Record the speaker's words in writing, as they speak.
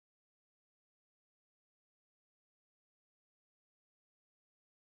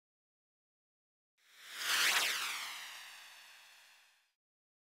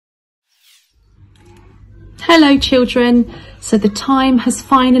Hello children, so the time has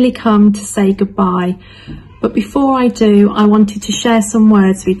finally come to say goodbye, but before I do, I wanted to share some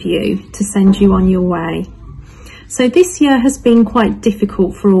words with you to send you on your way. So this year has been quite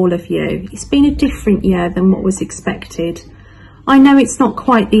difficult for all of you. It's been a different year than what was expected. I know it's not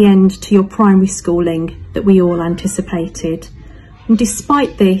quite the end to your primary schooling that we all anticipated. And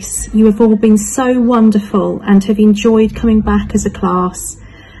despite this, you have all been so wonderful and have enjoyed coming back as a class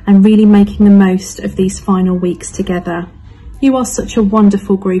and really making the most of these final weeks together. You are such a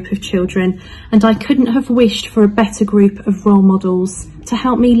wonderful group of children, and I couldn't have wished for a better group of role models to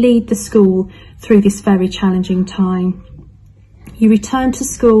help me lead the school through this very challenging time. You return to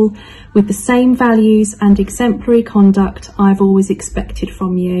school with the same values and exemplary conduct I've always expected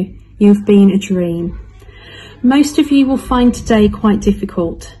from you. You've been a dream. Most of you will find today quite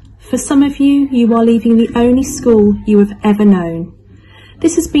difficult. For some of you, you are leaving the only school you have ever known.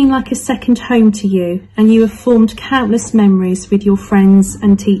 This has been like a second home to you, and you have formed countless memories with your friends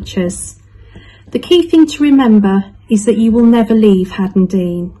and teachers. The key thing to remember is that you will never leave Haddon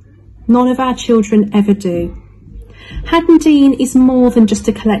Dene. None of our children ever do. Haddon Dene is more than just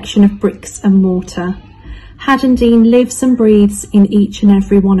a collection of bricks and mortar. Haddon Dene lives and breathes in each and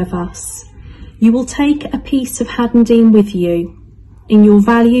every one of us. You will take a piece of Haddon Dene with you, in your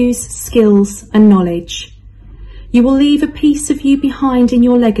values, skills and knowledge. You will leave a piece of you behind in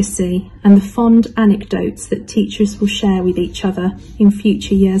your legacy and the fond anecdotes that teachers will share with each other in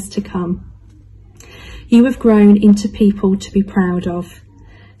future years to come. You have grown into people to be proud of.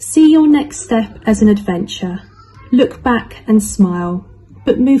 See your next step as an adventure. Look back and smile,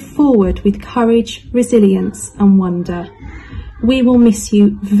 but move forward with courage, resilience and wonder. We will miss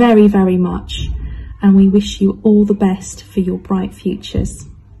you very, very much, and we wish you all the best for your bright futures.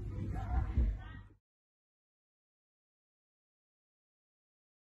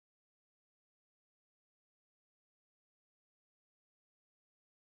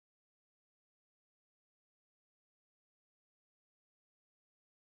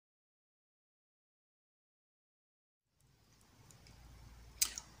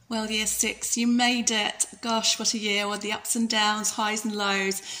 Well, year 6, you made it. Gosh, what a year, with the ups and downs, highs and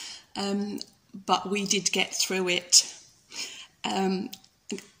lows. But we did get through it. I'm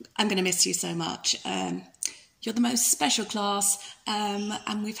going to miss you so much. You're the most special class,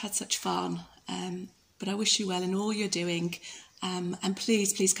 and we've had such fun. But I wish you well in all you're doing. And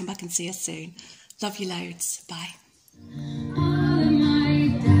please, please come back and see us soon. Love you loads. Bye.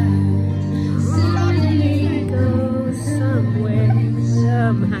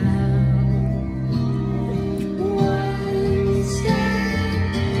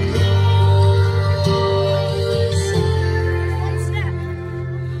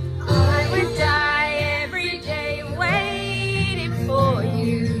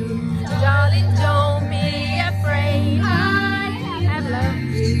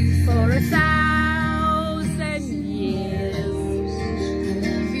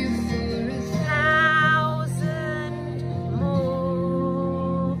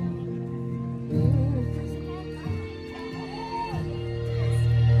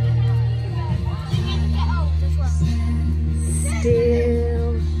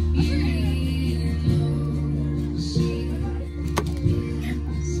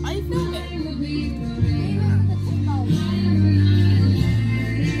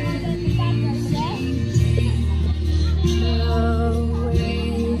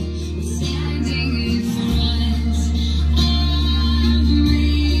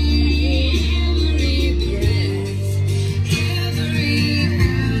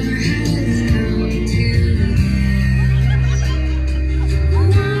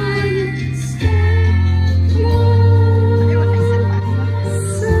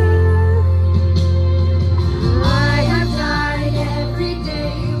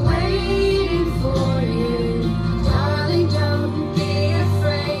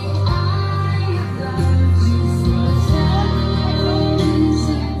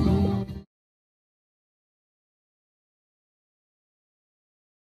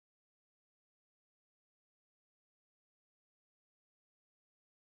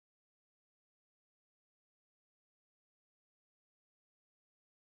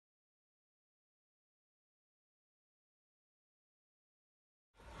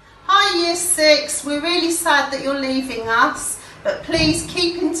 Hi Year 6, we're really sad that you're leaving us, but please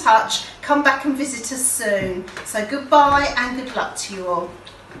keep in touch, come back and visit us soon. So goodbye and good luck to you all.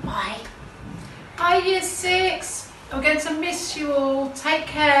 Bye. Hi Year 6, we're going to miss you all. Take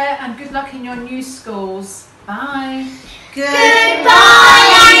care and good luck in your new schools. Bye. Goodbye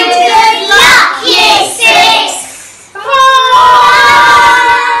and good luck Year 6. Bye.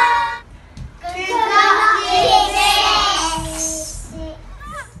 Good luck Year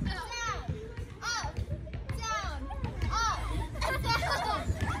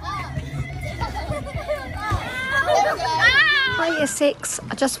Year 6,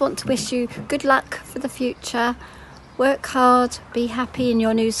 I just want to wish you good luck for the future. Work hard, be happy in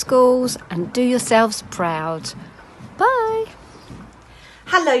your new schools and do yourselves proud. Bye.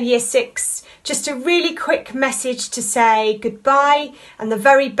 Hello Year 6, just a really quick message to say goodbye and the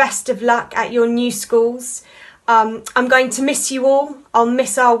very best of luck at your new schools. I'm going to miss you all. I'll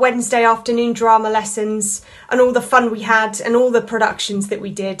miss our Wednesday afternoon drama lessons and all the fun we had and all the productions that we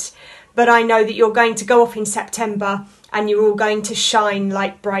did. But I know that you're going to go off in September and you're all going to shine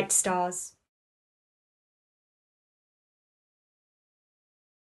like bright stars.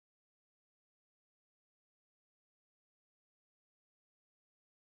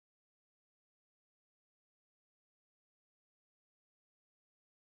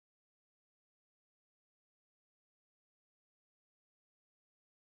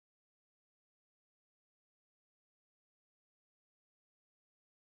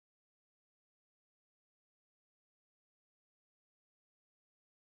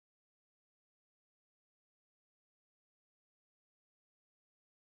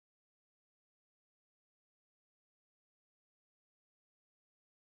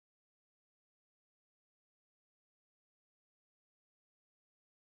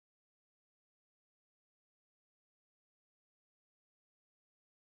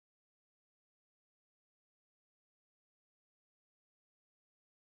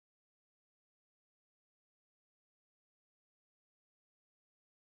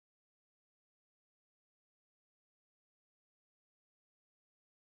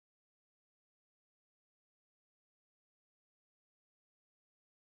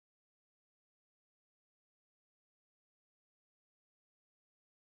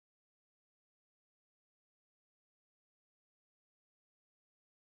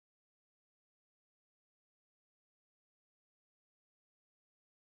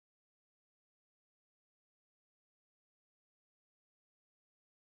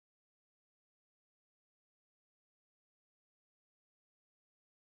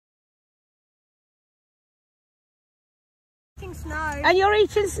 Snow. And you're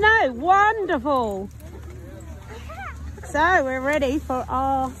eating snow. Wonderful. So we're ready for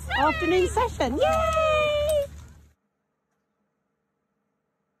our afternoon session. Yay!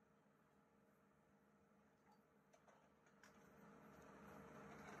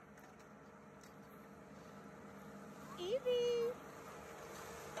 Evie,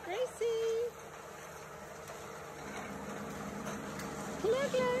 Gracie,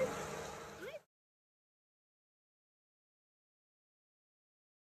 hello.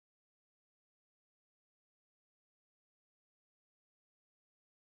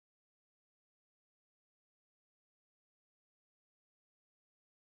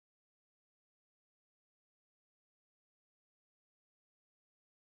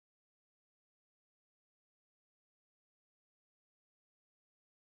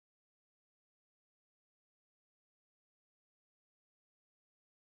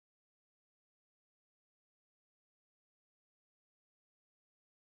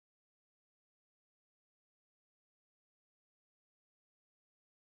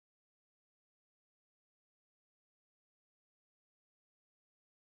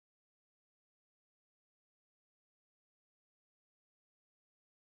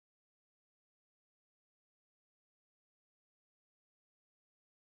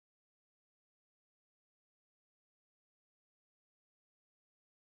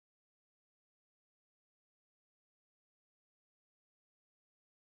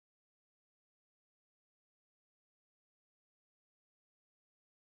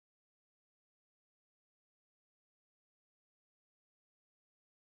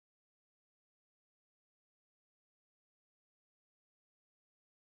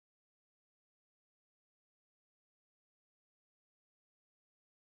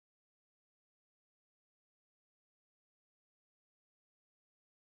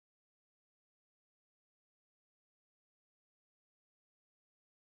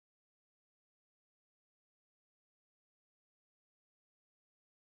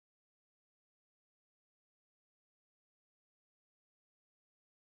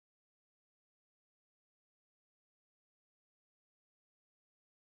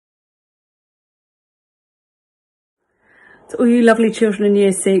 To all you lovely children in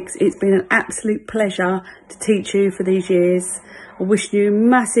Year 6, it's been an absolute pleasure to teach you for these years. I wish you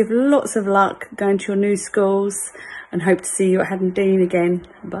massive lots of luck going to your new schools and hope to see you at Haddon Dene again.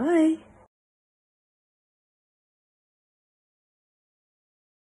 Bye.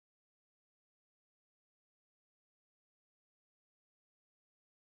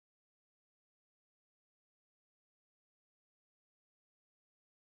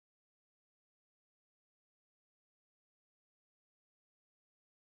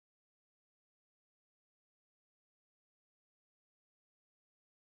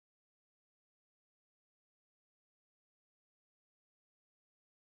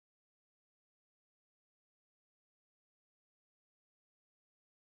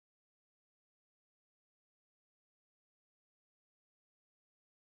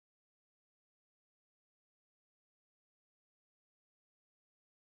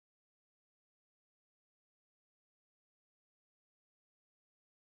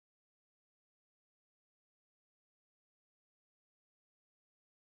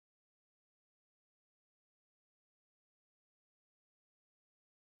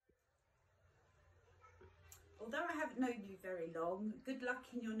 although I haven't known you very long, good luck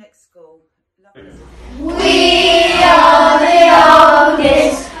in your next school. Love you. We are the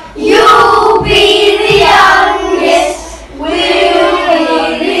youngest, you'll be the youngest, we'll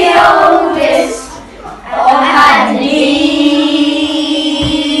be the oldest of Haddon.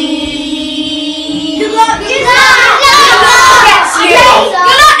 Good luck, good luck next year!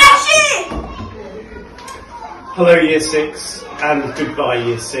 Hello Year 6 and goodbye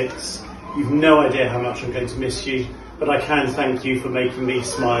Year 6. You've no idea how much I'm going to miss you, but I can thank you for making me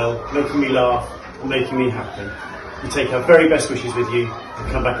smile, making me laugh and making me happy. We take our very best wishes with you and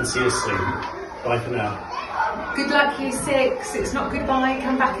come back and see us soon. Bye for now. Good luck Year 6. It's not goodbye,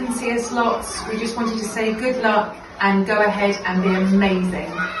 come back and see us lots. We just wanted to say good luck and go ahead and be amazing.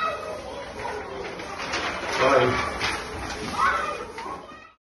 Bye.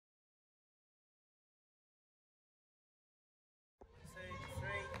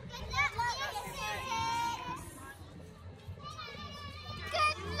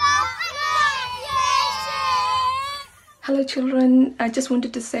 Hello children, I just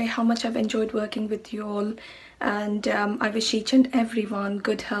wanted to say how much I've enjoyed working with you all, and I wish each and everyone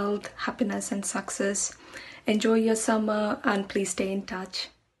good health, happiness and success. Enjoy your summer and please stay in touch.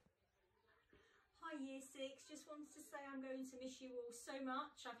 Hi Year 6, just wanted to say I'm going to miss you all so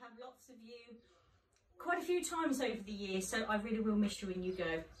much. I've had lots of you quite a few times over the years, so I really will miss you when you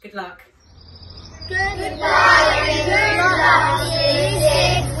go. Good luck. Goodbye and good luck, Year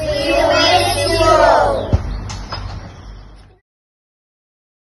 6. We will miss you all.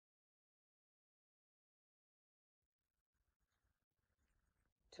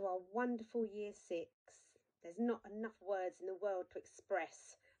 To our wonderful Year 6, there's not enough words in the world to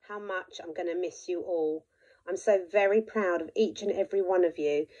express how much I'm going to miss you all. I'm so very proud of each and every one of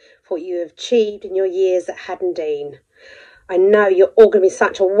you for what you have achieved in your years at Haddon Dene. I know you're all going to be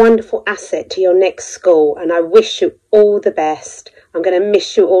such a wonderful asset to your next school, and I wish you all the best. I'm going to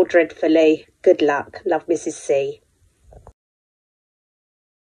miss you all dreadfully. Good luck. Love, Mrs. C.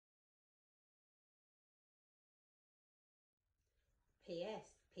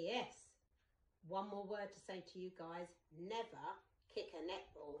 P.S. One more word to say to you guys. Never kick a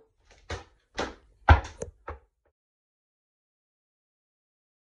netball.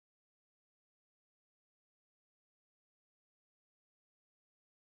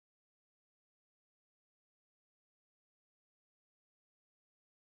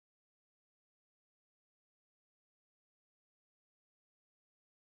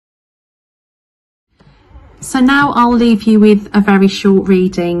 So now I'll leave you with a very short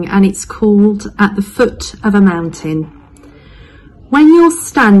reading, and it's called At the Foot of a Mountain. When you're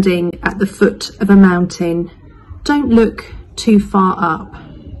standing at the foot of a mountain, don't look too far up.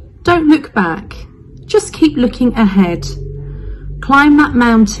 Don't look back. Just keep looking ahead. Climb that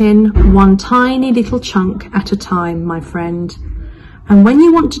mountain one tiny little chunk at a time, my friend. And when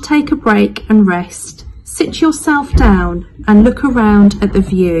you want to take a break and rest, sit yourself down and look around at the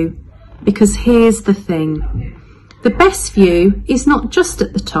view. Because here's the thing, the best view is not just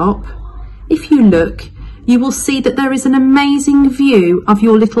at the top. If you look, you will see that there is an amazing view of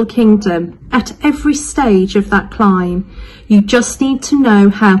your little kingdom at every stage of that climb. You just need to know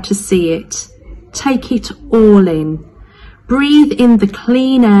how to see it. Take it all in. Breathe in the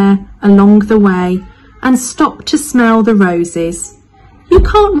clean air along the way and stop to smell the roses. You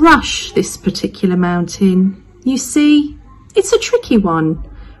can't rush this particular mountain. You see, it's a tricky one,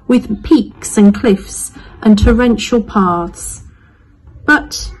 with peaks and cliffs and torrential paths.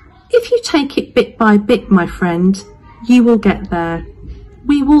 But if you take it bit by bit, my friend, you will get there.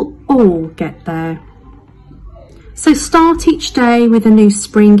 We will all get there. So start each day with a new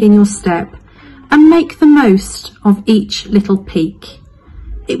spring in your step and make the most of each little peak.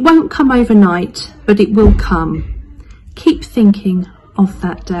 It won't come overnight, but it will come. Keep thinking of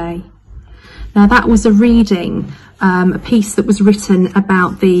that day. Now that was a reading, a piece that was written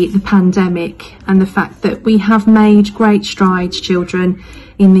about the pandemic and the fact that we have made great strides, children,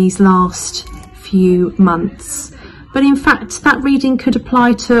 in these last few months. But in fact, that reading could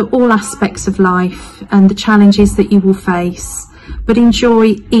apply to all aspects of life and the challenges that you will face. But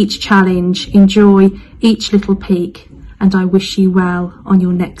enjoy each challenge, enjoy each little peak, and I wish you well on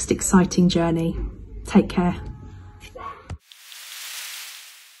your next exciting journey. Take care.